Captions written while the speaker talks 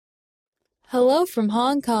Hello from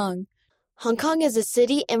Hong Kong. Hong Kong is a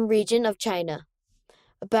city and region of China.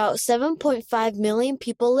 About 7.5 million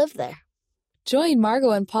people live there. Join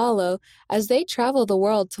Margot and Paulo as they travel the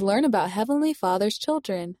world to learn about Heavenly Father's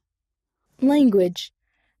children. Language.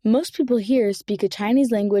 Most people here speak a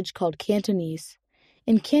Chinese language called Cantonese.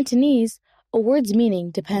 In Cantonese, a word's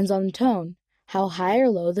meaning depends on the tone, how high or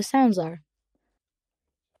low the sounds are.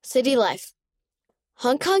 City life.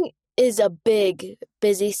 Hong Kong is a big,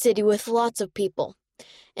 busy city with lots of people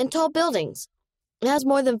and tall buildings. It has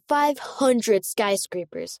more than 500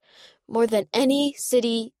 skyscrapers, more than any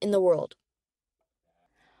city in the world.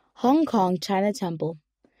 Hong Kong China Temple.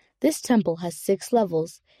 This temple has 6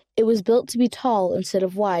 levels. It was built to be tall instead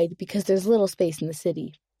of wide because there's little space in the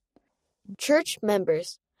city. Church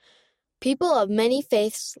members. People of many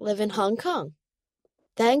faiths live in Hong Kong.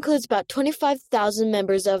 That includes about 25,000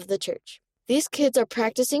 members of the church. These kids are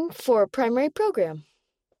practicing for a primary program.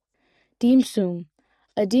 Dim sum.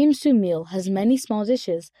 A dim sum meal has many small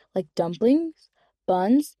dishes like dumplings,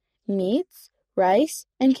 buns, meats, rice,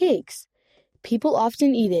 and cakes. People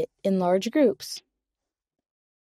often eat it in large groups.